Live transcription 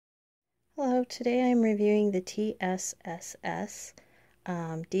Hello, today I'm reviewing the TSSS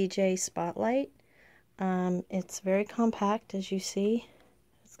DJ Spotlight. It's very compact, as you see.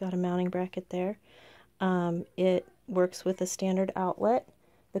 It's got a mounting bracket there. It works with a standard outlet.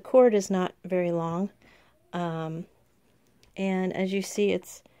 The cord is not very long. And as you see,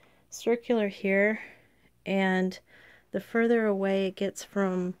 it's circular here, and the further away it gets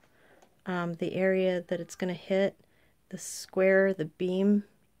from the area that it's going to hit, the squarer the beam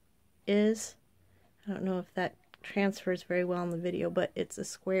is. I don't know if that transfers very well in the video, but it's a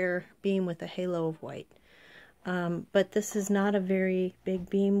square beam with a halo of white. But this is not a very big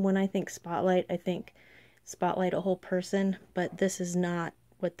beam. When I think spotlight a whole person, but this is not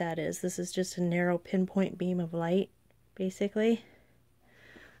what that is. This is just a narrow pinpoint beam of light, basically.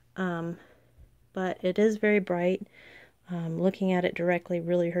 But it is very bright. Looking at it directly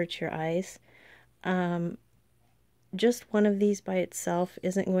really hurts your eyes. Just one of these by itself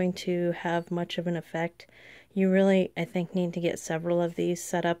isn't going to have much of an effect. You really, I think, need to get several of these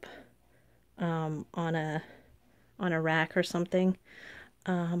set up on a rack or something.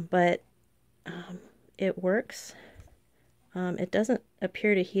 But it works. It doesn't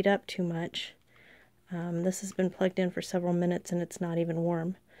appear to heat up too much. This has been plugged in for several minutes and it's not even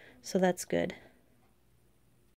warm, so that's good.